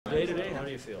day today? How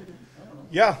do you feel?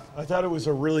 Yeah, I thought it was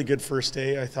a really good first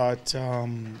day. I thought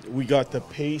we got the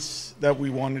pace that we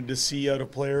wanted to see out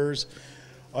of players.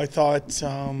 I thought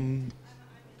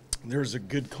there's a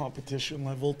good competition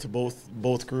level to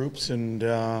both groups, and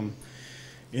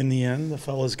in the end, the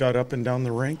fellas got up and down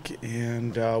the rink,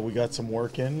 and we got some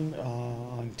work in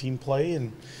on team play,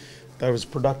 and that was a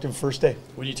productive first day.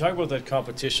 When you talk about that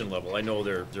competition level, I know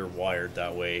they're wired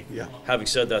that way. Yeah. Having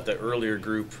said that, the earlier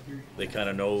group, they kind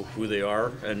of know who they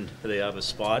are and they have a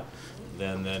spot.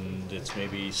 Then it's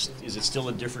maybe, is it still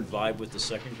a different vibe with the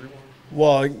second group?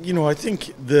 Well, I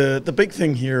think the big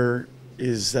thing here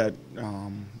is that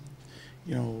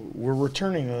we're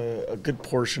returning a good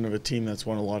portion of a team that's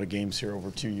won a lot of games here over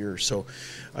 2 years. So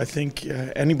I think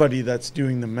anybody that's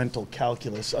doing the mental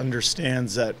calculus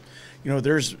understands that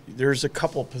there's a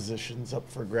couple positions up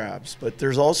for grabs, but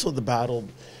there's also the battle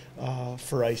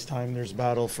for ice time. There's a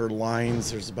battle for lines.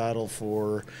 There's a battle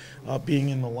for being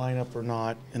in the lineup or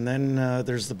not. And then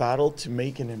there's the battle to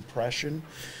make an impression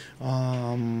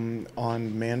on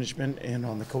management and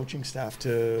on the coaching staff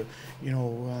to, if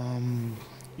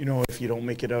you don't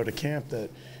make it out of camp, that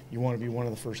you want to be one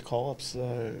of the first call-ups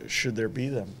should there be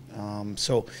them.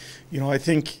 I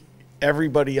think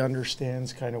everybody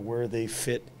understands kind of where they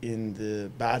fit in the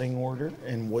batting order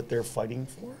and what they're fighting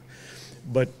for.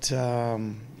 But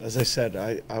as I said,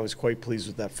 I was quite pleased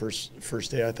with that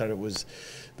first day. I thought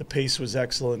the pace was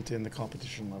excellent and the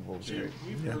competition level was great.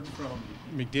 We've heard from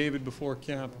McDavid before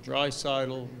camp,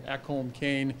 Draisaitl, Ekholm,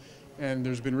 Kane, and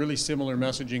there's been really similar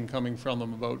messaging coming from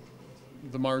them about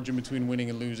the margin between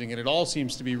winning and losing, and it all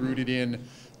seems to be rooted in a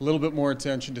little bit more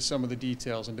attention to some of the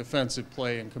details and defensive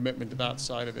play and commitment to that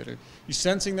side of it. Are you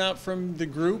sensing that from the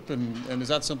group, and is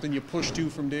that something you push to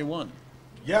from day one?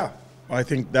 Yeah, I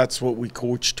think that's what we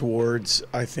coach towards.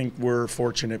 I think we're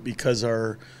fortunate because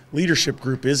our leadership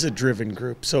group is a driven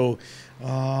group. So,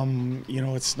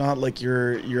 it's not like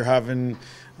you're having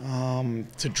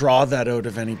to draw that out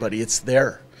of anybody. It's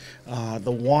there.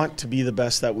 The want to be the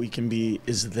best that we can be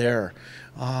is there.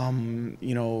 We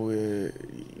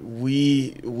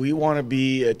want to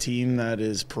be a team that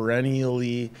is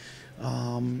perennially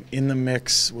in the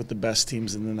mix with the best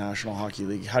teams in the National Hockey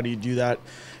League. How do you do that?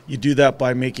 You do that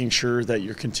by making sure that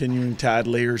you're continuing to add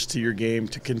layers to your game,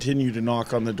 to continue to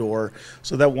knock on the door,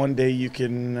 so that one day you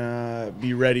can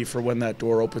be ready for when that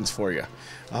door opens for you.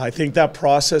 I think that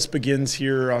process begins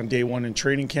here on day one in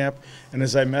training camp. And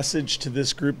as I messaged to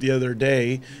this group the other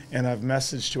day, and I've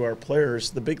messaged to our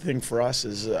players, the big thing for us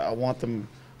is I want them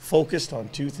focused on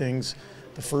two things.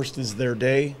 The first is their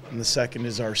day, and the second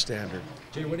is our standard.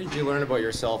 Jay, what did you learn about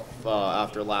yourself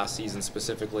after last season,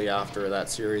 specifically after that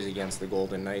series against the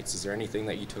Golden Knights? Is there anything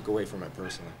that you took away from it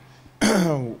personally?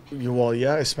 Well,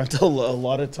 yeah, I spent a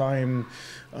lot of time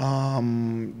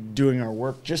doing our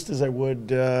work, just as I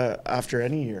would after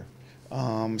any year.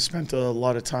 Spent a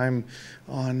lot of time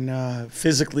on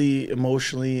physically,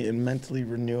 emotionally, and mentally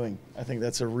renewing. I think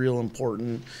that's a real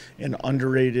important and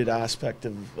underrated aspect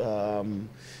of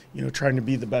trying to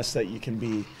be the best that you can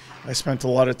be. I spent a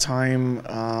lot of time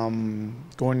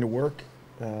going to work,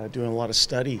 doing a lot of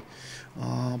study.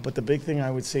 But the big thing I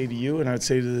would say to you, and I would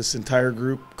say to this entire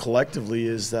group collectively,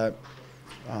 is that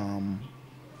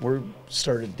we're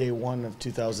started day one of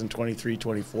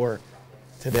 2023-24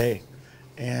 today.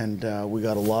 And we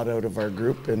got a lot out of our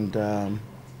group, and I'm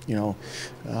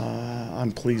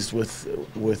pleased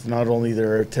with not only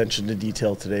their attention to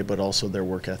detail today, but also their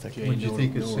work ethic. What did you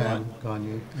think of Sam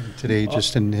Gagne today,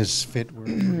 just in his fit?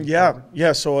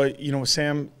 Yeah. So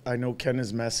Sam, I know Ken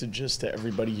has messages to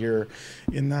everybody here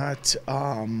in that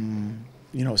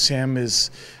Sam is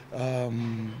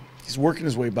he's working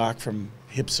his way back from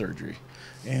hip surgery,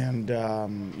 and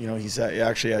he's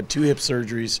actually had 2 hip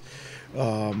surgeries.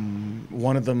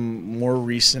 One of them, more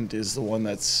recent, is the one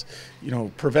that's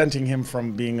preventing him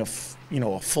from being a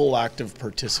full active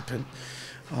participant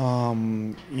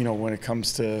when it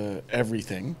comes to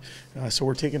everything. So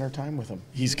we're taking our time with him.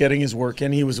 He's getting his work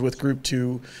in. He was with Group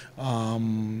 2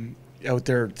 out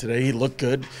there today. He looked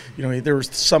good. There were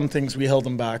some things we held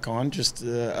him back on just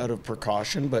out of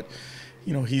precaution, but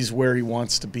he's where he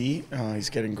wants to be. He's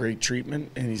getting great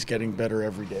treatment, and he's getting better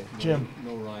every day. Jim?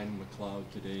 No Ryan McLeod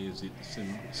today. Is it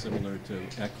similar to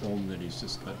Ekholm that he's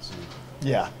just got some?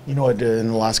 Yeah. In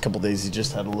the last couple of days, he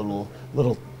just had a little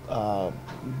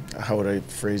how would I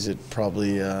phrase it?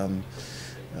 Probably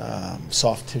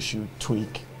soft tissue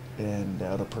tweak, and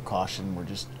out of precaution, we're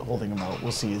just holding him out.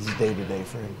 We'll see. It's day-to-day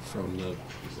for him. From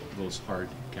those hard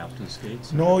captain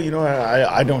skates? No,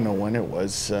 I don't know when it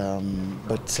was,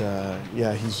 but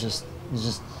yeah, he's just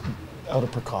out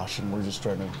of precaution. We're just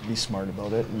trying to be smart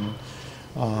about it, and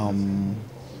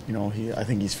I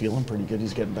think he's feeling pretty good.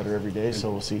 He's getting better every day,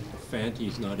 so we'll see.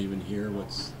 Fanti's not even here.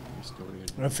 What's the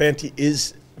story? Fanti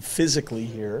is physically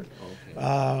here.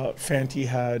 Okay. Fanti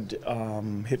had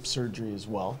hip surgery as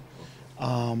well.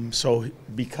 So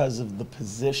because of the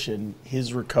position,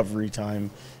 his recovery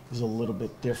time is a little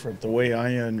bit different. The way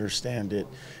I understand it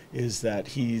is that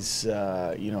he's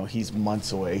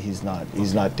months away. He's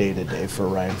not day to day for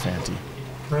Ryan Fanti.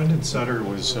 Brandon Sutter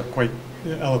was quite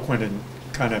eloquent in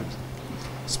kind of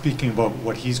speaking about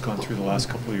what he's gone through the last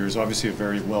couple of years. Obviously a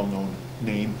very well-known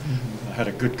name, had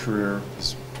a good career,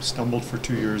 stumbled for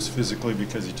 2 years physically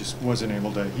because he just wasn't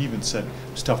able to, he even said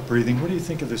tough breathing. What do you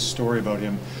think of this story about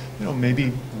him,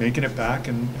 maybe making it back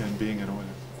and being an Oiler?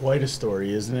 Quite a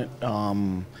story, isn't it?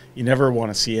 You never want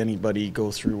to see anybody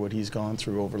go through what he's gone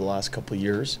through over the last couple of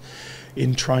years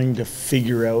in trying to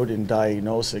figure out and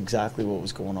diagnose exactly what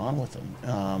was going on with him.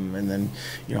 And then,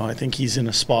 I think he's in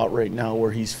a spot right now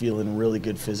where he's feeling really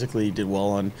good physically. He did well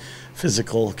on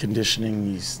physical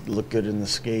conditioning. He's looked good in the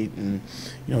skate. And,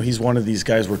 he's one of these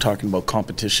guys we're talking about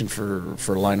competition for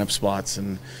lineup spots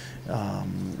and,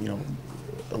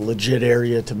 a legit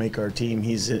area to make our team.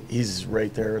 He's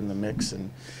right there in the mix, and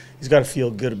he's got to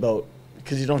feel good about,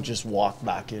 because you don't just walk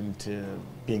back into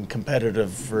being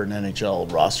competitive for an NHL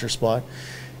roster spot.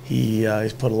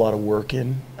 He's put a lot of work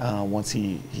in once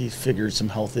he figured some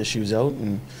health issues out,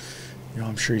 and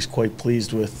I'm sure he's quite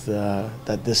pleased with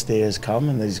that this day has come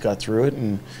and that he's got through it,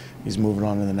 and he's moving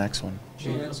on to the next one.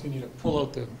 I'm not asking you to pull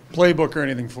out the playbook or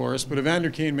anything for us, but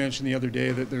Evander Kane mentioned the other day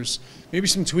that there's maybe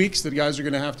some tweaks that guys are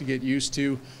going to have to get used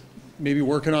to, maybe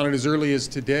working on it as early as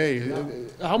today.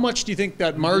 How much do you think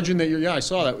that margin that I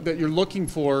saw that you're looking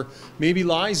for maybe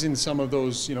lies in some of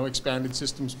those, expanded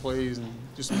systems plays and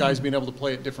just guys being able to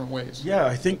play it different ways? Yeah,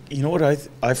 I think, what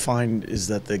I find is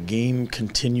that the game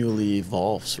continually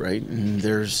evolves, right? And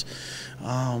there's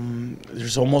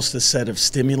almost a set of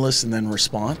stimulus and then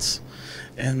response.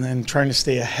 And then trying to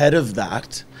stay ahead of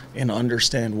that and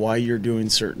understand why you're doing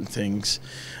certain things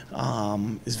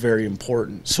is very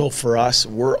important. So for us,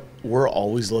 we're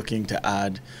always looking to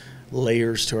add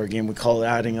layers to our game. We call it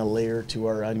adding a layer to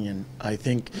our onion. I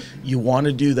think you want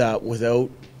to do that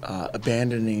without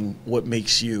abandoning what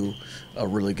makes you a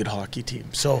really good hockey team.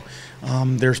 So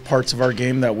there's parts of our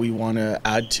game that we want to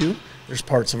add to. There's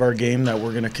parts of our game that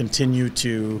we're going to continue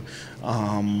to,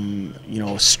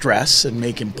 stress and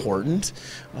make important.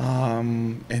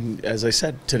 And as I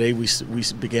said, today we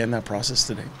began that process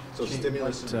today. So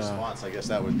stimulus and response, I guess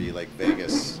that would be like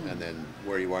Vegas, and then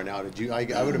where you are now.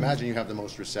 I would imagine you have the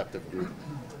most receptive group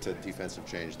to defensive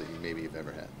change that you maybe have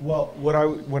ever had. Well,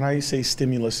 when I say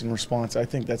stimulus and response, I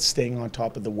think that's staying on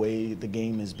top of the way the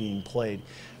game is being played.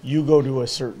 You go to a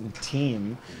certain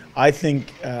team, I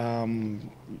think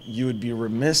you would be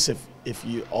remiss if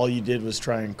all you did was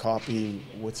try and copy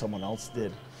what someone else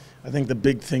did. I think the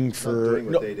big thing for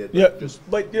doing what they did,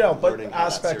 but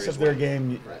aspects of their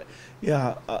game, right.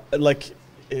 Yeah,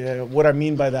 what I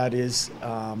mean by that is,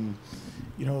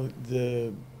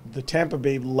 the Tampa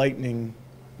Bay Lightning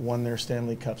won their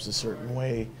Stanley Cups a certain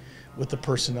way with the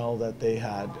personnel that they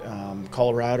had.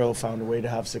 Colorado found a way to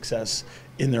have success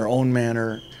in their own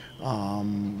manner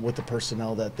with the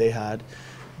personnel that they had.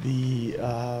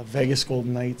 The Vegas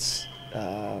Golden Knights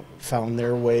found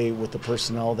their way with the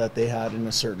personnel that they had in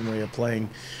a certain way of playing.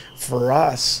 For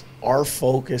us, our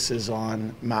focus is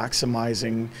on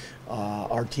maximizing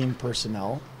our team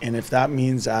personnel, and if that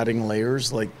means adding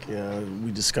layers like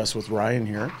we discussed with Ryan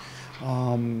here,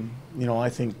 I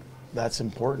think that's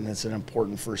important. It's an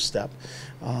important first step.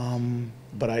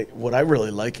 But what I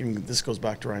really like, and this goes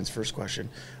back to Ryan's first question,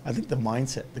 I think the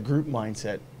group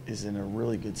mindset is in a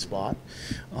really good spot.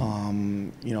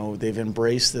 They've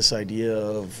embraced this idea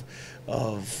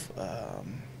of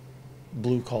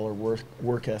blue collar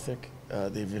work ethic.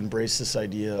 They've embraced this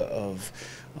idea of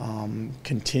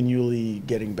continually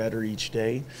getting better each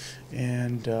day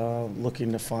and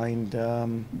looking to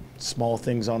find small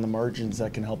things on the margins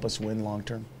that can help us win long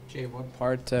term. Jay, what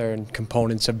part and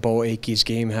components of Bo Akey's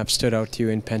game have stood out to you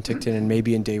in Penticton and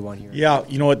maybe in day one here? Yeah,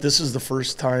 you know what? This is the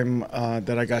first time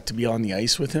that I got to be on the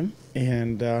ice with him,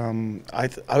 and I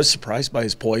was surprised by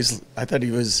his poise. I thought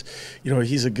he was,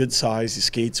 he's a good size, he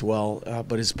skates well,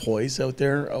 but his poise out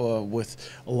there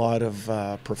with a lot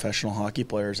of professional hockey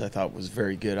players I thought was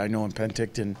very good. I know in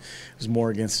Penticton it was more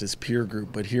against his peer group,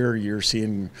 but here you're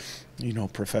seeing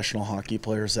professional hockey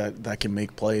players that can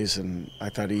make plays, and I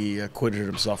thought he acquitted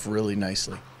himself really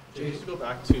nicely. Jay, just to go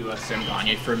back to Sam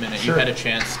Gagner for a minute. Sure. You had a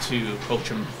chance to coach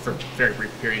him for a very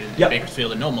brief period in Yep.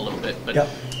 Bakersfield and know him a little bit, but Yep.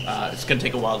 it's going to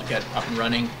take a while to get up and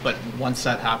running. But once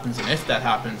that happens, and if that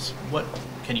happens, what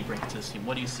can he bring to this team?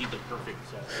 What do you see the perfect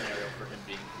scenario for him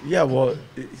being? Yeah, well,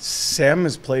 Sam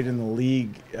has played in the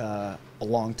league a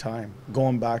long time,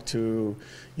 going back to,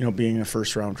 being a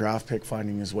first-round draft pick,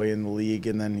 finding his way in the league,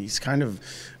 and then he's kind of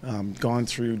gone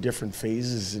through different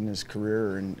phases in his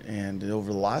career, and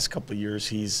over the last couple of years,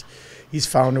 he's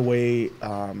found a way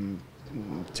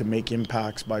to make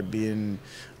impacts by being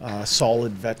a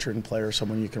solid veteran player,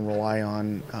 someone you can rely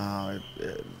on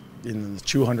in the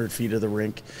 200 feet of the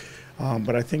rink.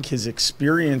 But I think his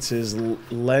experiences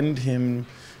lend him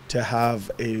to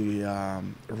have a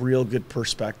real good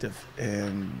perspective,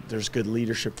 and there's good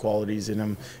leadership qualities in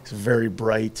him. He's very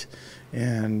bright,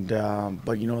 and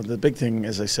but the big thing,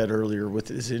 as I said earlier, with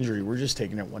his injury, we're just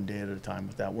taking it one day at a time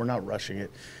with that. We're not rushing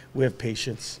it. We have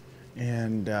patience,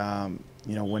 and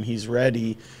when he's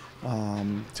ready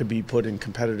to be put in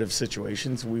competitive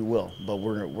situations, we will, but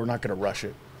we're not going to rush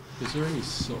it. Is there any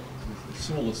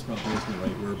solace, probably isn't the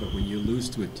right word, but when you lose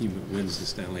to a team that wins the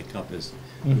Stanley Cup, as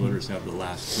the Oilers have the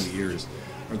last 2 years,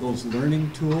 are those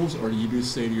learning tools, or do you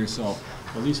just say to yourself,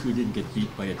 at least we didn't get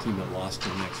beat by a team that lost in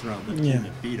the next round, but the team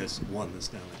that beat us won the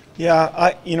Stanley Cup?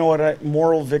 Yeah,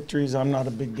 moral victories I'm not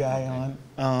a big guy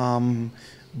on,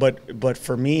 but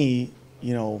for me,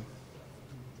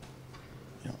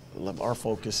 our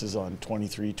focus is on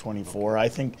 23, 24. I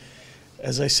think,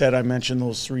 as I said, I mentioned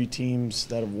those 3 teams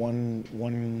that have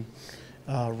won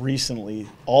recently.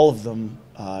 All of them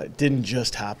didn't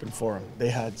just happen for them. They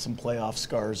had some playoff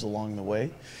scars along the way.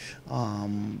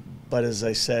 But as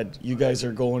I said, you guys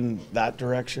are going that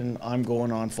direction. I'm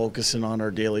going on focusing on our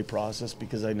daily process,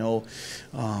 because I know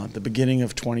the beginning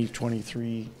of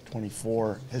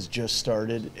 2023-24 has just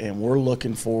started, and we're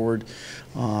looking forward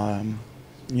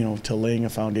to laying a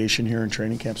foundation here in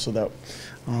training camp so that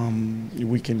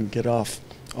we can get off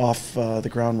the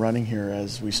ground running here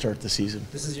as we start the season.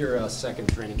 This is your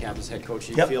second training camp as head coach.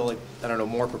 Do you Yep. feel like,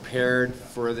 more prepared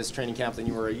for this training camp than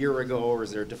you were a year ago, or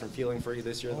is there a different feeling for you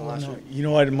this year than last year? You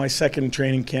know what? My second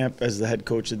training camp as the head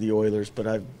coach of the Oilers, but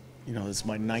this is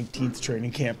my 19th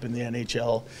training camp in the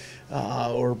NHL,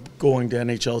 or going to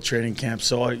NHL training camp.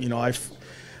 So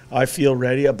I feel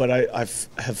ready, but I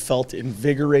have felt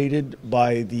invigorated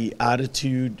by the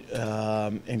attitude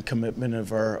and commitment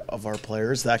of our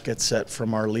players. That gets set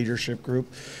from our leadership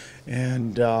group.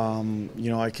 And,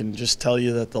 I can just tell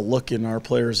you that the look in our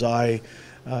players' eye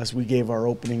as we gave our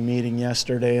opening meeting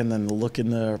yesterday, and then the look in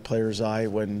the players' eye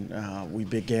when we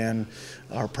began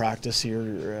our practice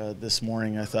here this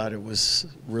morning, I thought it was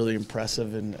really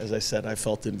impressive. And as I said, I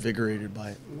felt invigorated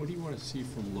by it. What do you want to see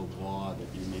from Lavoie that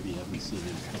you maybe haven't seen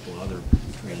in a couple other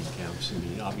training camps? I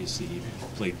mean, obviously he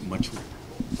played much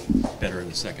better in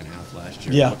the second half last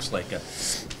year. Yeah. Looks like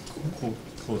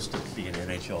close to being an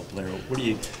NHL player. What do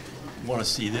you want to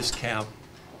see this camp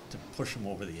to push him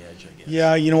over the edge, I guess?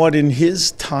 Yeah, you know what? In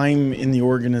his time in the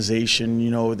organization,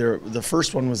 the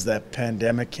first one was that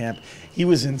pandemic camp. He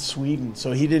was in Sweden,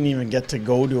 so he didn't even get to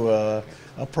go to a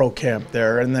pro camp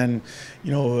there. And then,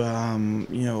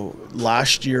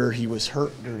 last year he was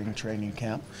hurt during training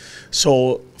camp.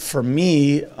 So for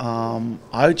me,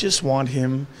 I just want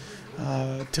him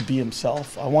to be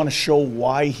himself. I want to show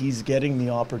why he's getting the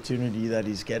opportunity that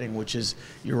he's getting, which is,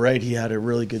 you're right, he had a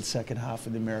really good second half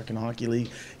of the American Hockey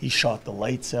League. He shot the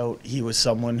lights out. He was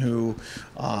someone who,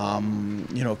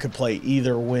 could play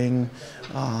either wing.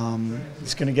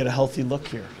 He's going to get a healthy look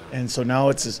here. And so now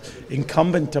it's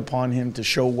incumbent upon him to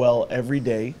show well every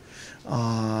day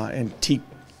and keep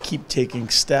taking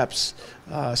steps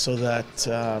so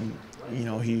that,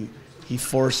 he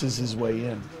forces his way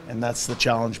in, and that's the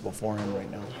challenge before him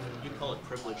right now. You call it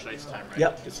privileged ice time, right?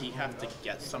 Yep. Does he have to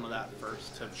get some of that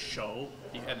first to show,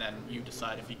 and then you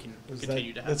decide if he can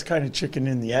continue to have That's kind of chicken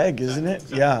and the egg, isn't it?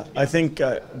 Exactly. Yeah. I think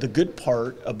the good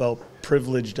part about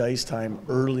privileged ice time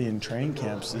early in training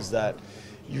camps is that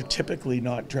you're typically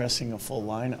not dressing a full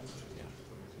lineup.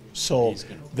 So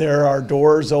there are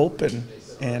doors open,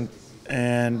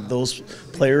 and those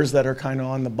players that are kind of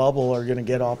on the bubble are going to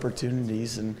get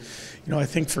opportunities. And I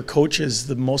think for coaches,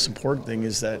 the most important thing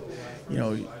is that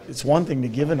it's one thing to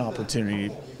give an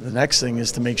opportunity. The next thing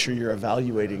is to make sure you're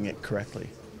evaluating it correctly,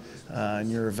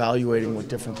 and you're evaluating what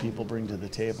different people bring to the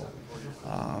table.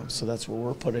 So that's what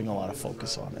we're putting a lot of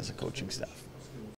focus on as a coaching staff.